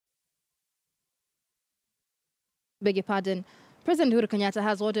Beg your pardon. President Uhuru Kenyatta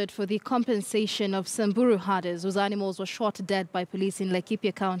has ordered for the compensation of Samburu herders whose animals were shot dead by police in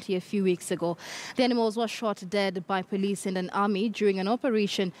Laikipia County a few weeks ago. The animals were shot dead by police and an army during an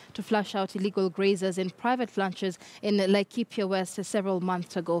operation to flush out illegal grazers in private ranches in Laikipia West several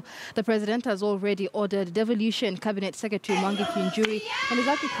months ago. The president has already ordered Devolution Cabinet Secretary Mwangi Kiunjuri and his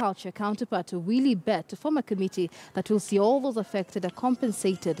agriculture counterpart Willie Bett to form a committee that will see all those affected are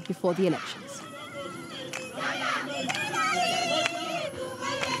compensated before the elections.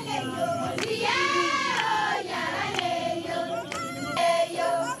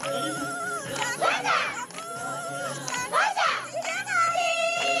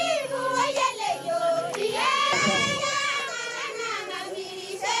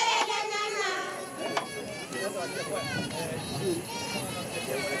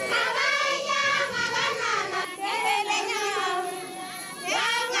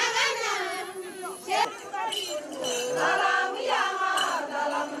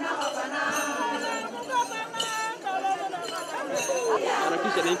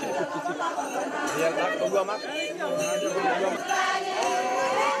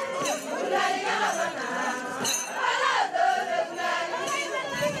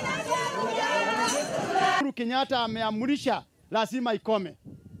 Uhuru Kenyatta ameamrisha lazima ikome,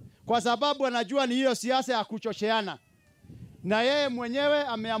 kwa sababu anajua ni hiyo siasa ya kuchosheana, na yeye mwenyewe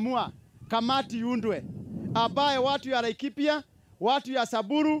ameamua kamati iundwe ambaye watu ya Laikipia, watu ya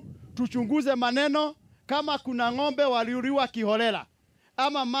Samburu tuchunguze maneno kama kuna ng'ombe waliuliwa kiholela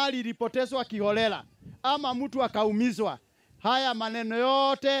ama mali ilipotezwa kiholela ama mtu akaumizwa. Haya maneno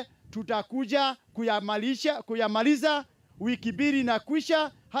yote tutakuja kuyamaliza wiki mbili na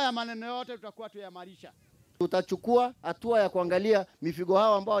kwisha. Haya maneno yote tutakuwa tuyamalisha. Tutachukua hatua ya kuangalia mifugo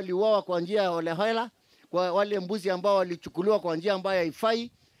hao ambao waliuawa kwa njia ya holela, kwa wale mbuzi ambao walichukuliwa kwa njia ambayo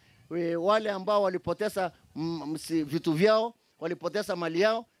haifai, wale ambao walipoteza vitu vyao, walipoteza mali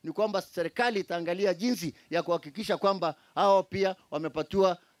yao. Ni kwamba serikali itaangalia jinsi ya kuhakikisha kwamba hao pia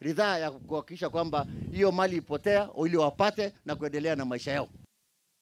wamepatiwa ridhaa ya kuhakikisha kwamba hiyo mali ipotea ili wapate na kuendelea na maisha yao.